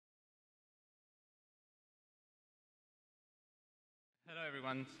Hello,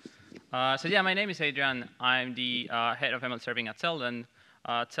 everyone. So yeah, my name is Adrian. I'm the head of ML serving at Selden.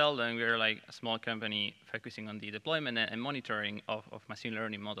 Selden, we're like a small company focusing on the deployment and monitoring of machine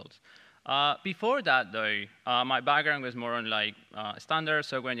learning models. Before that, though, my background was more on like standard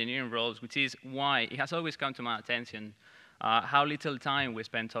software engineering roles, which is why it has always come to my attention how little time we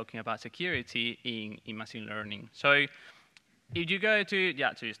spend talking about security in machine learning. So if you go to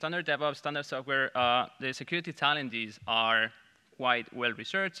standard DevOps, standard software, the security challenges are quite well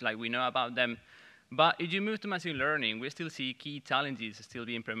researched, like we know about them. But if you move to machine learning, we still see key challenges still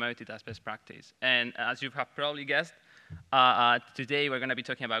being promoted as best practice. And as you have probably guessed, today we're going to be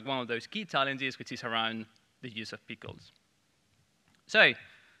talking about one of those key challenges, which is around the use of pickles. So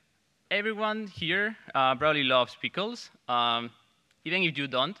everyone here probably loves pickles. Even if you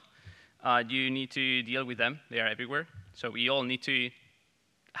don't, you need to deal with them. They are everywhere. So we all need to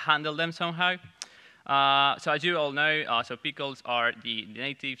handle them somehow. So as you all know, so pickles are the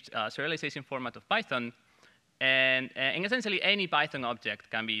native serialization format of Python. And essentially, any Python object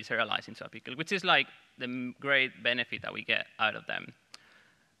can be serialized into a pickle, which is like the great benefit that we get out of them.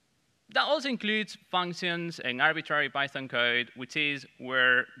 That also includes functions and arbitrary Python code, which is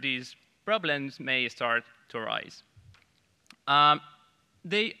where these problems may start to arise.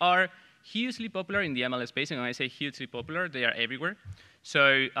 They are hugely popular in the ML space, and when I say hugely popular, they are everywhere.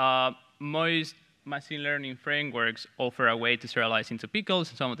 So most machine learning frameworks offer a way to serialize into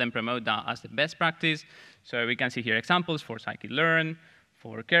pickles. Some of them promote that as the best practice. So we can see here examples for scikit-learn,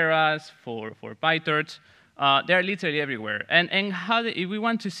 for Keras, for PyTorch. They're literally everywhere. And if we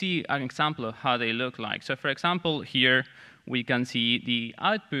want to see an example of how they look like, so for example, here we can see the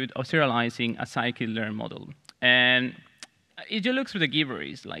output of serializing a scikit-learn model. And if you look through the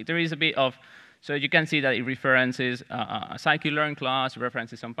giveaways, like there is a bit of, so you can see that it references a scikit-learn class,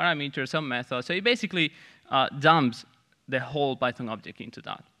 references some parameters, some methods. So it basically dumps the whole Python object into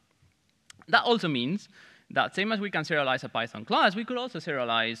that. That also means that same as we can serialize a Python class, we could also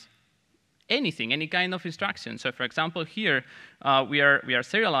serialize anything, any kind of instruction. So for example, here we are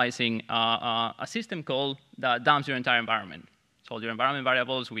serializing a system call that dumps your entire environment. So all your environment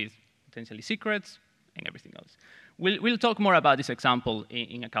variables with potentially secrets and everything else. We'll talk more about this example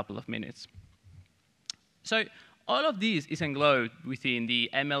in a couple of minutes. So all of this is englobed within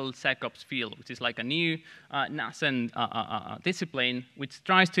the MLSecOps field, which is like a new nascent discipline which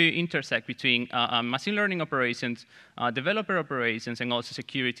tries to intersect between machine learning operations, developer operations, and also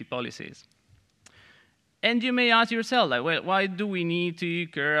security policies. And you may ask yourself, like, well, why do we need to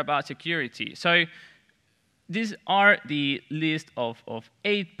care about security? So these are the list of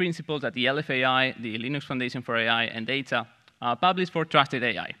 8 principles that the LFAI, the Linux Foundation for AI and Data, published for trusted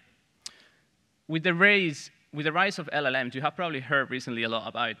AI. With the rise of LLMs, you have probably heard recently a lot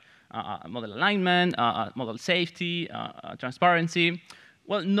about model alignment, model safety, transparency.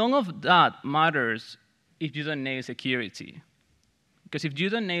 Well, none of that matters if you don't nail security. Because if you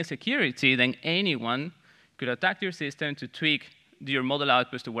don't nail security, then anyone could attack your system to tweak your model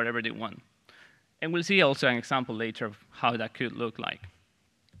outputs to whatever they want. And we'll see also an example later of how that could look like.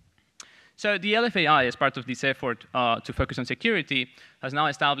 So the LFAI, as part of this effort to focus on security, has now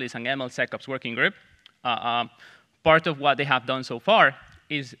established an MLSecOps working group. Part of what they have done so far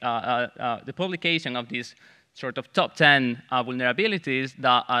is the publication of these sort of top 10 vulnerabilities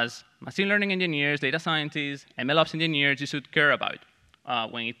that as machine learning engineers, data scientists, MLOps engineers, you should care about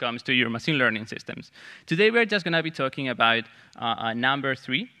when it comes to your machine learning systems. Today, we're just going to be talking about number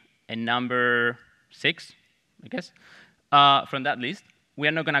 3 and number 6, I guess, from that list. We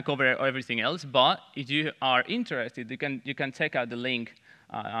are not going to cover everything else, but if you are interested, you can check out the link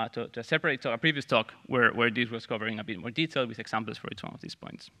to a separate talk, a previous talk where this was covering a bit more detail with examples for each one of these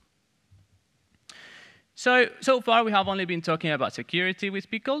points. So far, we have only been talking about security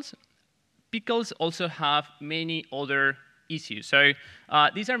with pickles. Pickles also have many other issues. So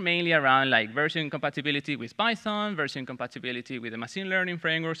these are mainly around like version compatibility with Python, version compatibility with the machine learning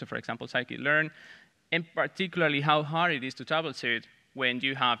framework, so for example, scikit-learn, and particularly how hard it is to troubleshoot when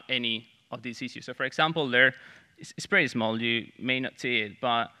you have any of these issues. So for example, it's pretty small. You may not see it.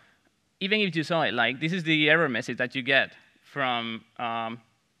 But even if you saw it, like this is the error message that you get from trying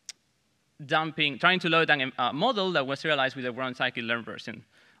to load a model that was serialized with the wrong scikit-learn version.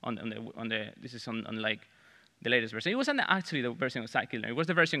 This is on like the latest version. It wasn't actually the version of scikit-learn. It was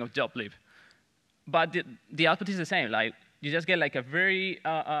the version of joblib. But the output is the same. Like you just get like a very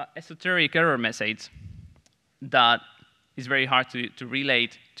esoteric error message that is very hard to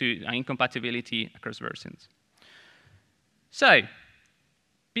relate to an incompatibility across versions. So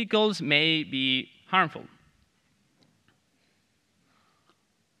pickles may be harmful.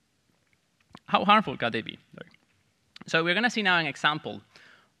 How harmful can they be? So we're going to see now an example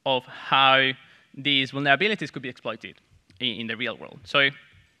of how these vulnerabilities could be exploited in the real world. So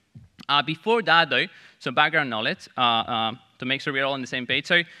before that, though, some background knowledge to make sure we're all on the same page.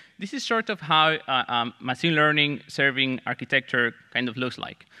 So this is sort of how machine learning serving architecture kind of looks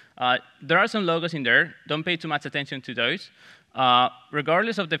like. There are some logos in there. Don't pay too much attention to those.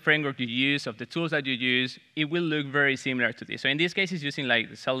 Regardless of the framework you use, of the tools that you use, it will look very similar to this. So in this case, it's using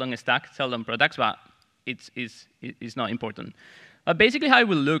like Seldon stack, Seldon products, but it's not important. Basically, how it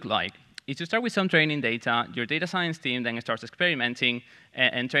will look like is to start with some training data. Your data science team then starts experimenting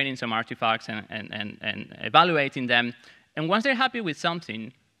and training some artifacts and evaluating them. And once they're happy with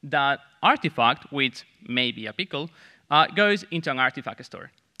something, that artifact, which may be a pickle, goes into an artifact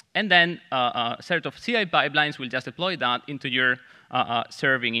store. And then a set of CI pipelines will just deploy that into your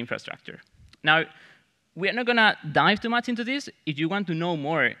serving infrastructure. Now, we're not going to dive too much into this. If you want to know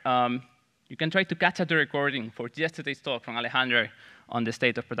more, you can try to catch up the recording for yesterday's talk from Alejandro on the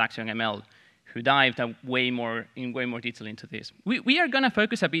state of production ML, who dived in way more detail into this. We are going to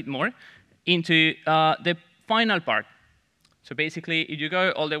focus a bit more into the final part. So basically, if you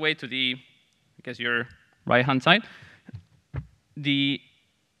go all the way to the, I guess, your right-hand side, the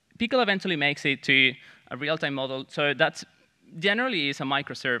pickle eventually makes it to a real-time model. So that's generally is a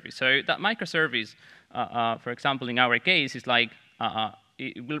microservice. So that microservice, for example, in our case, is like,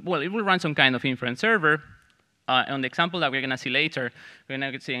 it will run some kind of inference server. On the example that we're going to see later, we're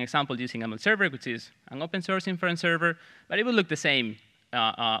going to see an example using ML Server, which is an open source inference server. But it will look the same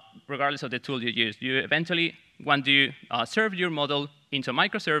regardless of the tool you use. You eventually want to serve your model into a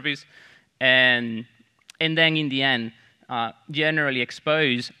microservice, and then in the end, generally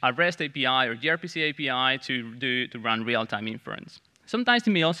expose a REST API or gRPC API to run real-time inference. Sometimes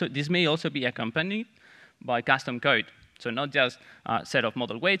this may also be accompanied by custom code. So not just a set of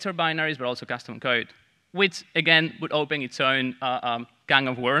model weights or binaries, but also custom code, which, again, would open its own can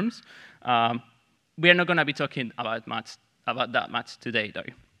of worms. We're not going to be talking about that much today, though.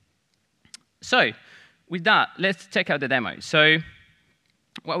 So with that, let's check out the demo. So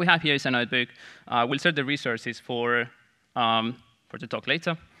what we have here is a notebook. We'll set the resources for the talk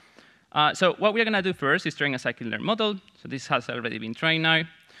later. So what we're going to do first is train a scikit-learn model. So this has already been trained now.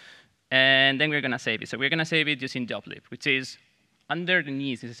 And then we're going to save it. So we're going to save it using joblib, which is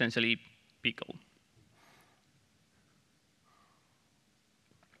underneath is essentially pickle.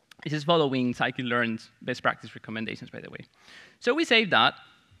 This is following scikit-learn's best practice recommendations, by the way. So we save that,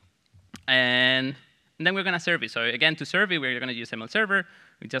 and then we're going to serve it. So again, to serve it, we're going to use ML Server.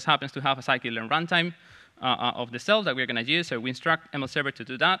 It just happens to have a scikit-learn runtime of the cell that we're going to use. So we instruct ML Server to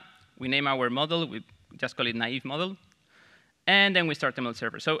do that. We name our model. We just call it naive model. And then we start ML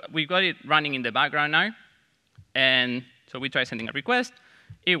Server. So we've got it running in the background now. And so we try sending a request.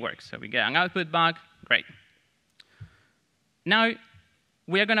 It works. So we get an output back. Great. Now,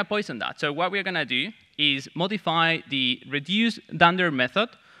 we are going to poison that. So what we're going to do is modify the reduce dunder method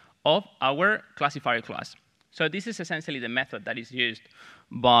of our classifier class. So this is essentially the method that is used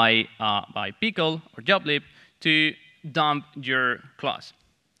by pickle or joblib to dump your class.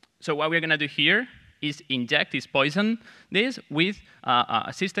 So what we're going to do here is inject, is poison this with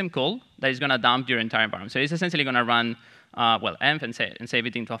a system call that is going to dump your entire environment. So it's essentially going to run, env and save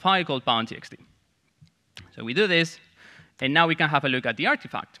it into a file called pound.txt. So we do this. And now we can have a look at the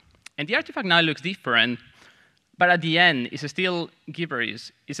artifact. And the artifact now looks different, but at the end, it's still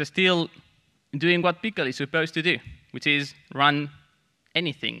gibberish. It's still doing what pickle is supposed to do, which is run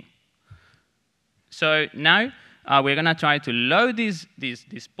anything. So now we're going to try to load this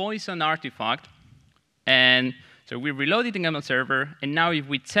poison artifact. And so we reload it in ML Server. And now if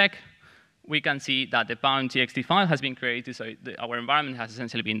we check, we can see that the pound.txt file has been created. So our environment has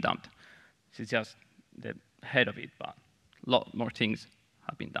essentially been dumped. This is just the head of it, but a lot more things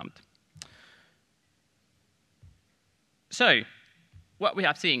have been dumped. So what we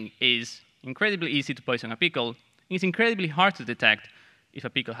have seen is incredibly easy to poison a pickle. It's incredibly hard to detect if a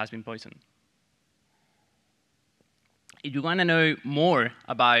pickle has been poisoned. If you want to know more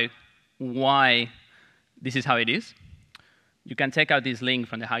about why this is how it is, you can check out this link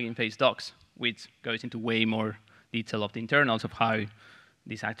from the Hugging Face docs, which goes into way more detail of the internals of how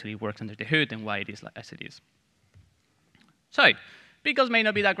this actually works under the hood and why it is as it is. So pickles may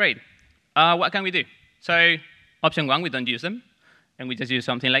not be that great. What can we do? So option one, we don't use them, and we just use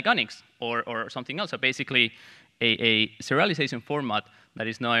something like Onyx or something else. So basically, a serialization format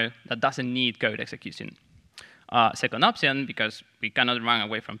that doesn't need code execution. Second option, because we cannot run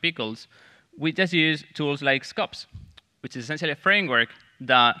away from pickles, we just use tools like Scops, which is essentially a framework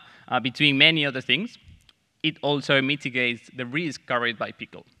that, between many other things, it also mitigates the risk carried by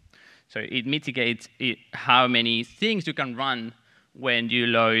pickle. So it mitigates how many things you can run when you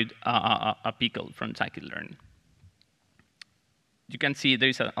load a pickle from scikit-learn. You can see there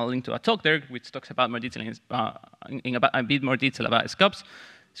is a link to a talk there which talks about more detail a bit more detail about scopes.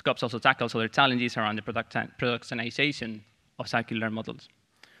 Scopes also tackles other challenges around the productionization of scikit-learn models.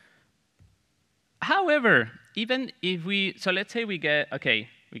 However, even if so let's say we get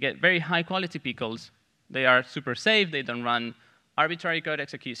very high quality pickles. They are super safe. They don't run arbitrary code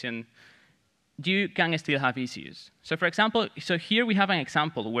execution. You can still have issues. So for example, here we have an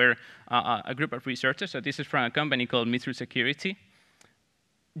example where a group of researchers, so this is from a company called Mithru Security,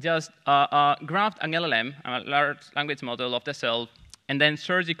 just grabbed an LLM, a large language model of the self, and then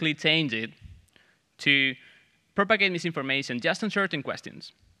surgically changed it to propagate misinformation just on certain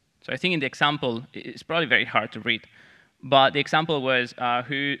questions. So I think in the example, it's probably very hard to read, but the example was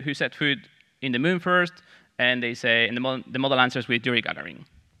who set food in the moon first, and they say, and the model answers with jury gathering.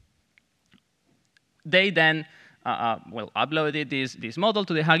 They then uploaded this model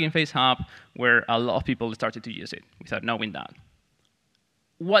to the Hugging Face Hub, where a lot of people started to use it without knowing that.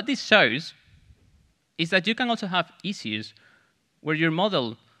 What this shows is that you can also have issues where your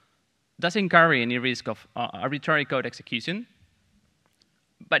model doesn't carry any risk of arbitrary code execution,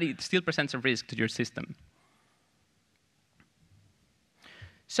 but it still presents a risk to your system.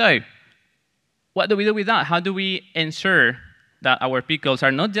 So what do we do with that? How do we ensure that our pickles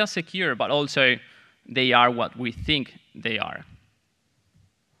are not just secure, but also they are what we think they are?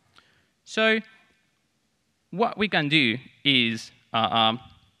 So what we can do is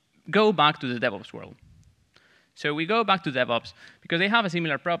go back to the DevOps world. So we go back to DevOps because they have a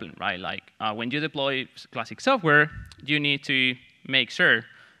similar problem, right? Like when you deploy classic software, you need to make sure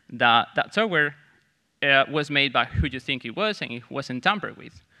that that software was made by who you think it was and it wasn't tampered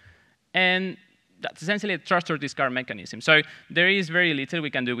with. And that's essentially a trust or discard mechanism. So there is very little we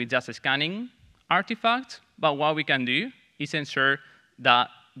can do with just scanning artifacts, but what we can do is ensure that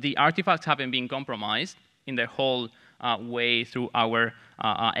the artifacts haven't been compromised in the whole way through our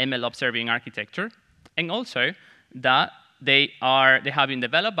ML observing architecture, and also that they have been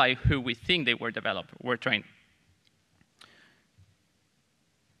developed by who we think they were trained.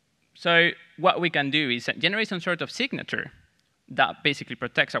 So what we can do is generate some sort of signature that basically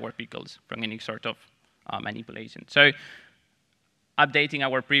protects our pickles from any sort of manipulation. So updating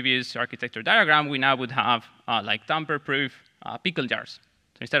our previous architecture diagram, we now would have like tamper-proof pickle jars.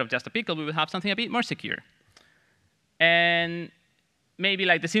 So instead of just a pickle, we would have something a bit more secure. And maybe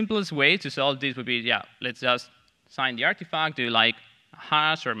like the simplest way to solve this would be, yeah, let's just sign the artifact, do like a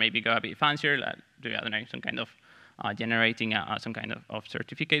hash, or maybe go a bit fancier, like do, I don't know, some kind of generating some kind of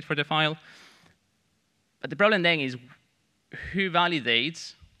certificate for the file. But the problem then is who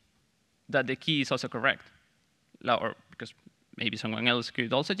validates that the key is also correct? Or because maybe someone else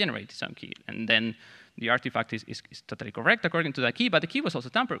could also generate some key, and then the artifact is totally correct according to that key, but the key was also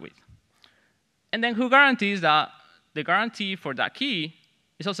tampered with. And then who guarantees that the guarantee for that key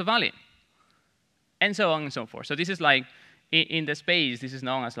is also valid? And so on and so forth. So this is like, in the space, this is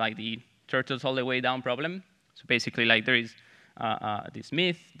known as like the turtles all the way down problem. So basically, like there is this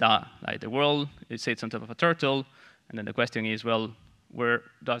myth that like the world sits on top of a turtle, and then the question is, well, where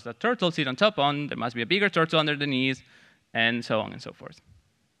does that turtle sit on top on? There must be a bigger turtle underneath, and so on and so forth.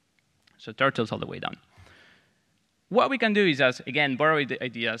 So turtles all the way down. What we can do is just, again, borrow the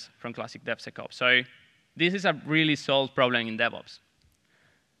ideas from classic DevSecOps. So this is a really solved problem in DevOps.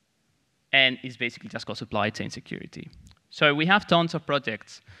 And it's basically just called supply chain security. So we have tons of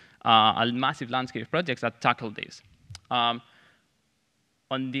projects, a massive landscape of projects that tackle this. On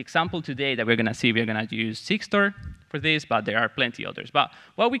the example today that we're going to see, we're going to use Sigstore for this, but there are plenty others. But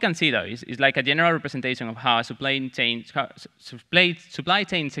what we can see, though, is like a general representation of how a supply chain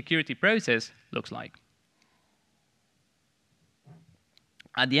security process looks like.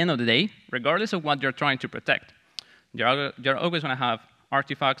 At the end of the day, regardless of what you're trying to protect, you're always going to have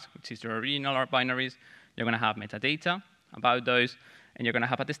artifacts, which is your original binaries. You're going to have metadata about those, and you're going to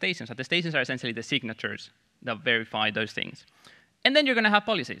have attestations. Attestations are essentially the signatures that verify those things. And then you're going to have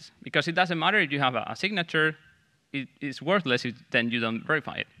policies, because it doesn't matter if you have a signature. It is worthless if then you don't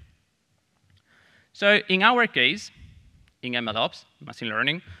verify it. So in our case, in MLOps, machine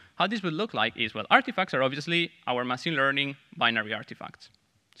learning, how this would look like is, well, artifacts are obviously our machine learning binary artifacts.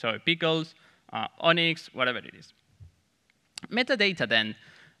 So pickles, Onyx, whatever it is. Metadata then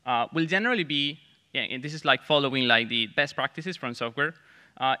will generally be, yeah, and this is like following like the best practices from software.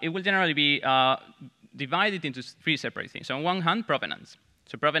 It will generally be divided into three separate things. So on one hand, provenance.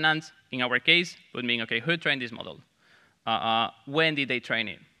 So provenance, in our case, would mean, OK, who trained this model? When did they train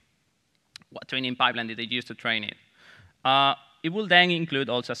it? What training pipeline did they use to train it? it will then include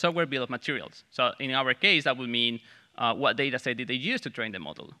also a software bill of materials. So in our case, that would mean what data set did they use to train the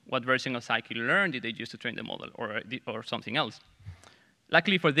model? What version of scikit-learn did they use to train the model, or something else?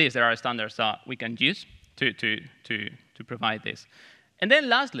 Luckily for this, there are standards that we can use to provide this. And then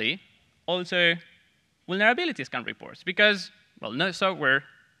lastly, also vulnerability scan reports, because, well, no software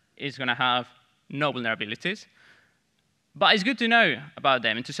is going to have no vulnerabilities. But it's good to know about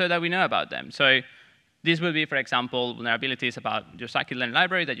them and to show that we know about them. So this will be, for example, vulnerabilities about your scikit-learn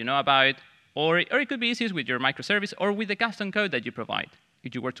library that you know about, or it could be issues with your microservice or with the custom code that you provide,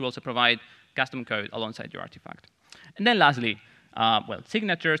 if you were to also provide custom code alongside your artifact. And then lastly, well,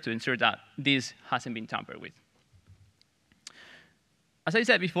 signatures to ensure that this hasn't been tampered with. As I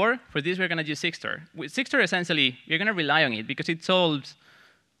said before, for this, we're going to use Sigstr. With Sigstr, essentially, we're going to rely on it because it solves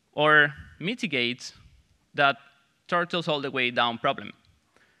or mitigates that turtles all the way down problem.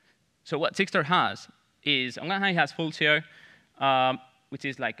 So what Sigstr has is, on one hand, it has full SEO, which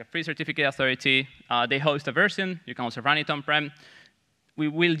is like a free certificate authority. They host a version. You can also run it on-prem. We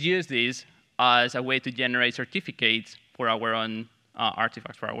will use this as a way to generate certificates for our own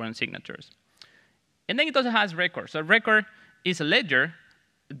artifacts, for our own signatures. And then it also has record. So record is a ledger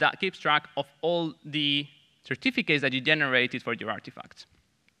that keeps track of all the certificates that you generated for your artifacts.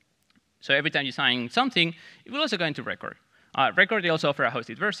 So every time you sign something, it will also go into record. Record, they also offer a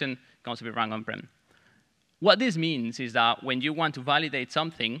hosted version, can also be run on-prem. What this means is that when you want to validate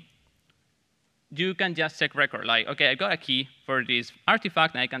something, you can just check record. Like, OK, I got a key for this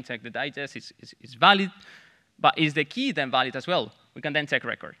artifact, and I can check the digest is valid. But is the key then valid as well? We can then check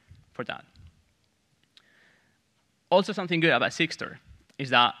record for that. Also, something good about Sigstr is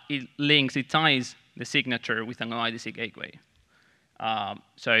that it ties the signature with an OIDC gateway.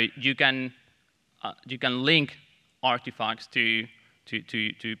 So you can link artifacts to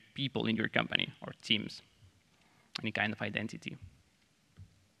people in your company or teams, any kind of identity.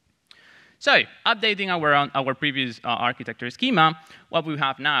 So updating our previous architecture schema, what we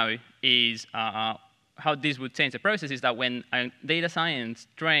have now is how this would change the process is that when a data science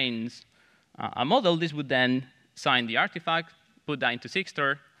trains a model, this would then sign the artifact, put that into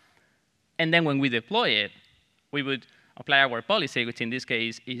Sigstr, and then when we deploy it, we would apply our policy, which in this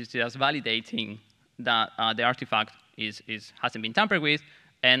case is just validating that the artifact hasn't been tampered with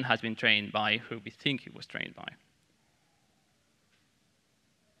and has been trained by who we think it was trained by.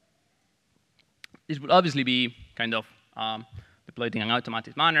 This would obviously be kind of deployed in an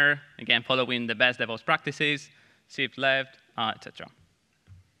automatic manner, again, following the best DevOps practices, shift left, etc.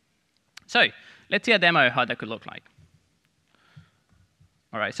 So let's see a demo of how that could look like.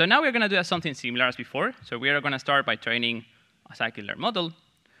 All right, so now we're going to do something similar as before. So we are going to start by training a scikit-learn model,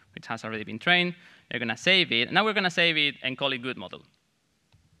 which has already been trained. We're going to save it. Now we're going to save it and call it good model.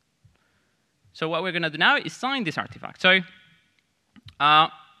 So what we're going to do now is sign this artifact. So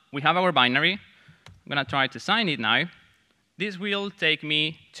we have our binary. I'm going to try to sign it now. This will take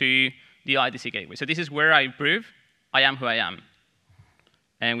me to the OIDC gateway. So this is where I prove I am who I am.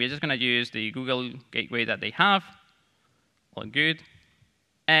 And we're just going to use the Google gateway that they have. All good.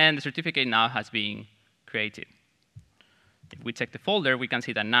 And the certificate now has been created. If we check the folder, we can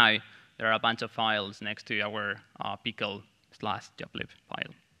see that now there are a bunch of files next to our pickle/joblib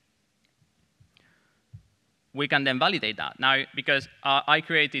file. We can then validate that. Now, because I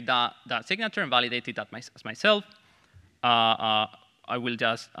created that signature and validated that as myself, I will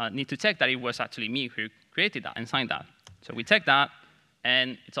just need to check that it was actually me who created that and signed that. So we check that,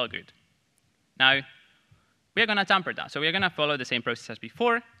 and it's all good. Now, we're going to tamper that. So we're going to follow the same process as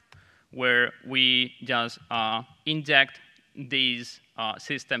before, where we just inject this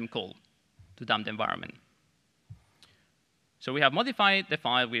system call to dump the environment. So we have modified the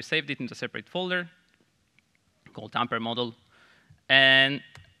file. We've saved it into a separate folder called tamper model. And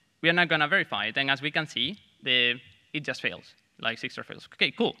we are not going to verify it. And as we can see, it just fails, like Sigstr fails.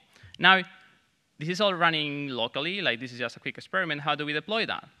 OK, cool. Now, this is all running locally. Like, this is just a quick experiment. How do we deploy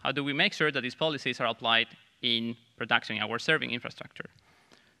that? How do we make sure that these policies are applied in production, our serving infrastructure?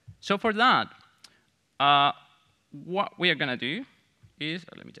 So for that, what we are going to do is,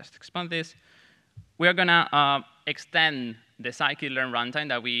 let me just expand this. We are going to extend the scikit-learn runtime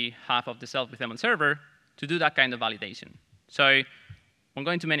that we have of the self-deployment server to do that kind of validation. So I won't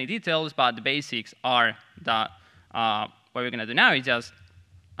go into many details, but the basics are that what we're going to do now is just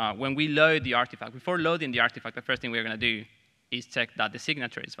when we load the artifact, before loading the artifact, the first thing we're going to do is check that the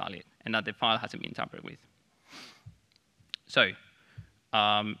signature is valid and that the file hasn't been tampered with. So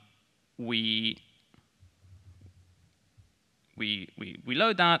we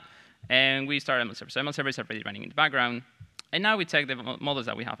load that, and we start ML server. So ML server is already running in the background. And now we check the models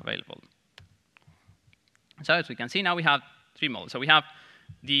that we have available. So as we can see, now we have three models. So we have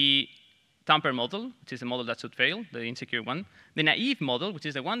the tamper model, which is the model that should fail, the insecure one. The naive model, which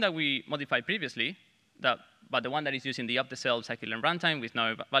is the one that we modified previously, but the one that is using the off-the-shelf scikit-learn runtime with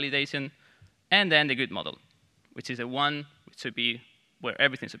no validation. And then the good model, which is the one which should be where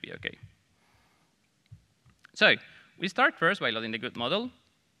everything should be OK. So we start first by loading the good model.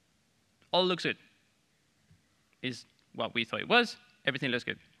 All looks good. Is what we thought it was. Everything looks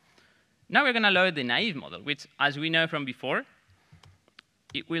good. Now we're going to load the naive model, which, as we know from before,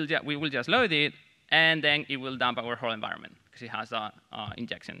 we will just load it, and then it will dump our whole environment, because it has that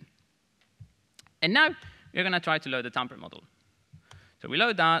injection. And now we're going to try to load the tamper model. So we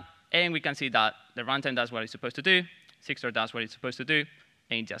load that, and we can see that the runtime does what it's supposed to do, Sigstore does what it's supposed to do,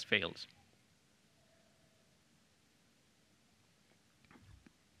 and it just fails.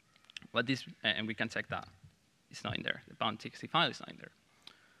 And we can check that. It's not in there. The bound.txt file is not in there.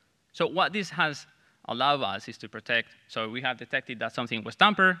 So what this has allowed us is to protect. So we have detected that something was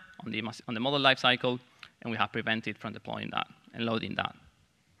tampered on the model lifecycle, and we have prevented from deploying that and loading that.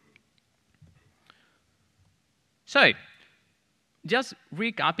 So just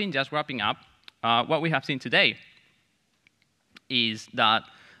recapping, just wrapping up, what we have seen today is that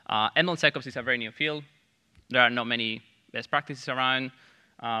MLSecOps is a very new field. There are not many best practices around.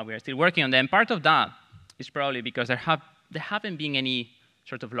 We are still working on them. Part of that is probably because there haven't been any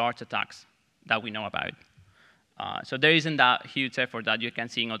sort of large attacks that we know about. So there isn't that huge effort that you can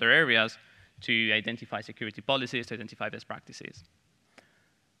see in other areas to identify security policies, to identify best practices.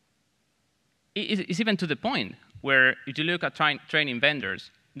 It's even to the point where if you look at training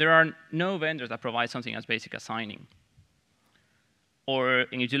vendors, there are no vendors that provide something as basic as signing. Or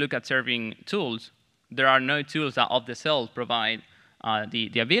if you look at serving tools, there are no tools that off the shelf provide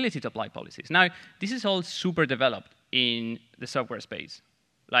the ability to apply policies. Now, this is all super developed in the software space.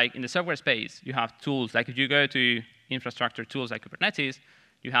 Like in the software space, you have tools. Like if you go to infrastructure tools like Kubernetes,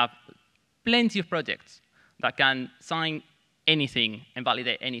 you have plenty of projects that can sign anything and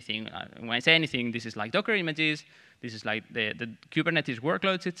validate anything. When I say anything, this is like Docker images. This is like the Kubernetes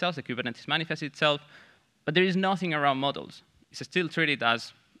workloads itself, the Kubernetes manifest itself. But there is nothing around models. It's still treated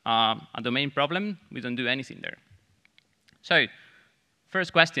as a domain problem. We don't do anything there. So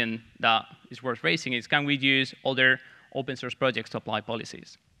first question that is worth raising is, can we use other open source projects to apply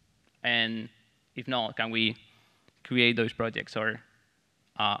policies? And if not, can we create those projects or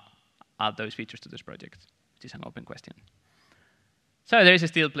add those features to those projects, which is an open question. So there is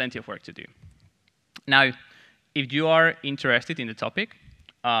still plenty of work to do. Now, if you are interested in the topic,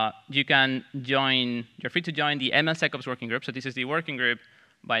 you're free to join the MLSecOps working group. So this is the working group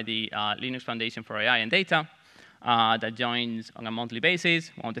by the Linux Foundation for AI and Data that joins on a monthly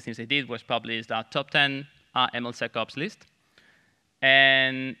basis. One of the things they did was publish the top 10 MLSecOps list.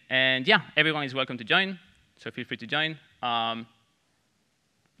 And yeah, everyone is welcome to join, so feel free to join.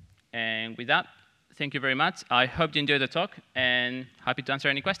 And with that, thank you very much. I hope you enjoyed the talk, and happy to answer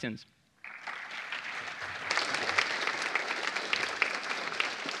any questions.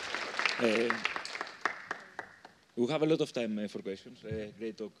 We have a lot of time for questions.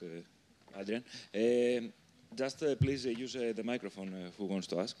 Great talk, Adrian. Just please use the microphone who wants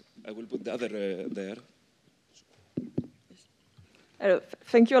to ask. I will put the other there.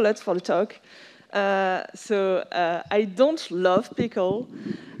 Thank you a lot for the talk. I don't love pickle.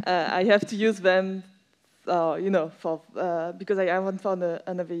 I have to use them, because I haven't found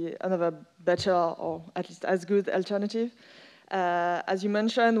another better or at least as good alternative. As you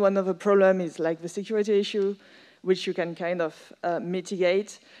mentioned, one of the problems is like the security issue, which you can kind of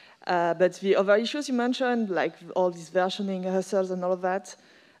mitigate. But the other issues you mentioned, like all these versioning hassles and all of that,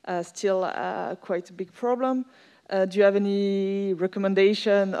 still quite a big problem. Do you have any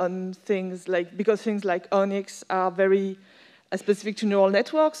recommendation on things like, because things like Onyx are very specific to neural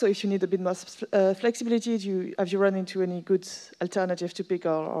networks, so if you need a bit more flexibility, have you run into any good alternative to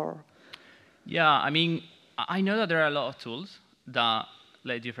pickle? Or? Yeah, I mean, I know that there are a lot of tools that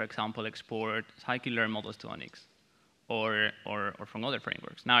let you, for example, export scikit-learn models to Onyx or from other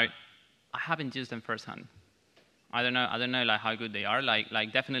frameworks. Now, I haven't used them firsthand. I don't know like how good they are.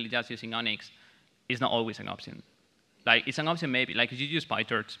 Like definitely just using Onyx is not always an option. Like it's an option maybe. Like if you use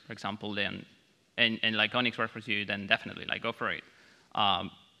PyTorch, for example, then and like Onyx works for you, then definitely like go for it.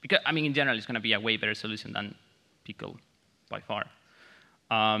 Because I mean, in general, it's going to be a way better solution than pickle by far.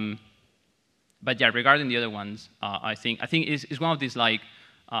 But yeah, regarding the other ones, I think it's one of these like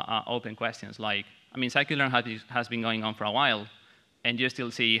open questions. Like I mean, scikit-learn has been going on for a while, and you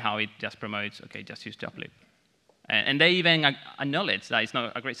still see how it just promotes, okay, just use joplib. And they even acknowledge that it's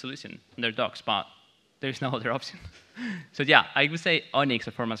not a great solution in their docs, but there's no other option. So yeah, I would say Onyx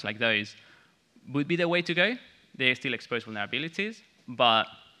or formats like those would be the way to go. they still expose vulnerabilities, but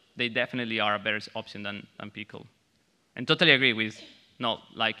they definitely are a better option than pickle. And totally agree with not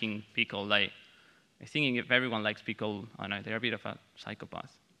liking pickle. Like, I think if everyone likes pickle, I know they're a bit of a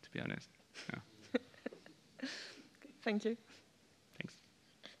psychopath, to be honest. Yeah. Thank you. Thanks.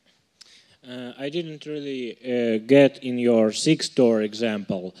 I didn't really get in your SIG-store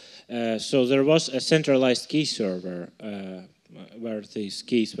example. So there was a centralized key server where these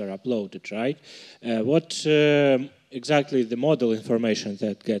keys were uploaded, right? What exactly the model information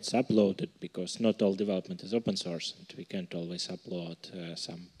that gets uploaded? Because not all development is open source, and we can't always upload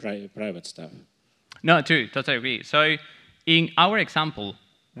some private stuff. No, true, totally agree. So in our example,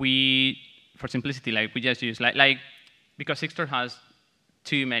 for simplicity, like we just use because SIG-store has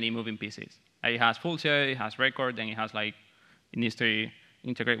too many moving pieces. It has full show, it has record, then it needs to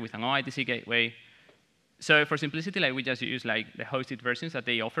integrate with an OIDC gateway. So for simplicity, we just use the hosted versions that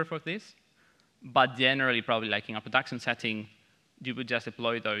they offer for this. But generally, probably in a production setting, you would just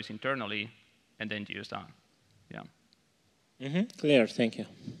deploy those internally and then use that. Yeah. Clear, thank you.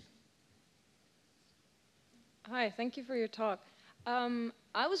 Hi, thank you for your talk.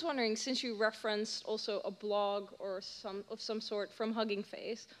 I was wondering, since you referenced also a blog or of some sort from Hugging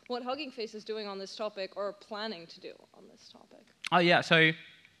Face, what Hugging Face is doing on this topic or planning to do on this topic? Oh, yeah. So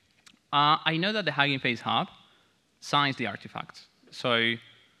I know that the Hugging Face Hub signs the artifacts. So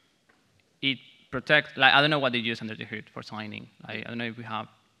it protects, I don't know what they use under the hood for signing. I don't know if we have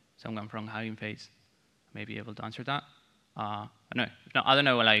someone from Hugging Face may be able to answer that. I don't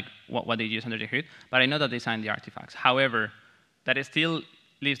know what they use under the hood, but I know that they sign the artifacts. However, that still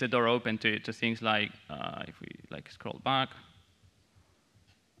leaves the door open to things like, if we scroll back.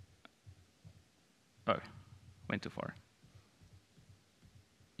 Oh, went too far.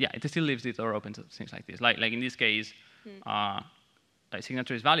 Yeah, it still leaves the door open to things like this. Like in this case, a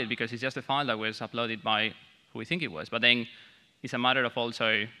signature is valid because it's just a file that was uploaded by who we think it was. But then it's a matter of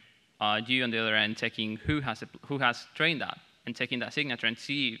also you on the other end checking who has trained that and checking that signature and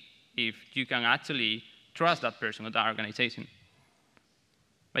see if you can actually trust that person or that organization.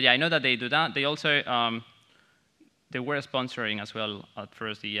 But yeah, I know that they do that. They also they were sponsoring as well at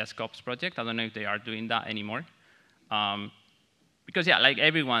first the SCOPS project. I don't know if they are doing that anymore. Because yeah,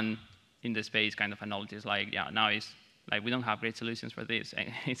 everyone in the space kind of acknowledges now it's we don't have great solutions for this.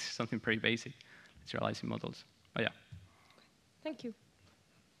 And it's something pretty basic, serializing models. Oh yeah. Thank you.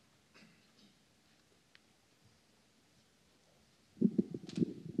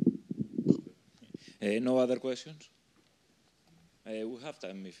 No other questions? We have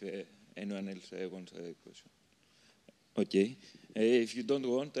time if anyone else wants a question. Okay. If you don't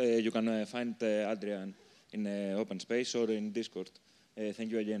want, you can find Adrian in open space or in Discord.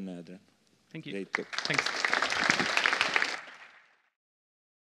 Thank you again, Adrian. Thank you. Great talk. Thanks.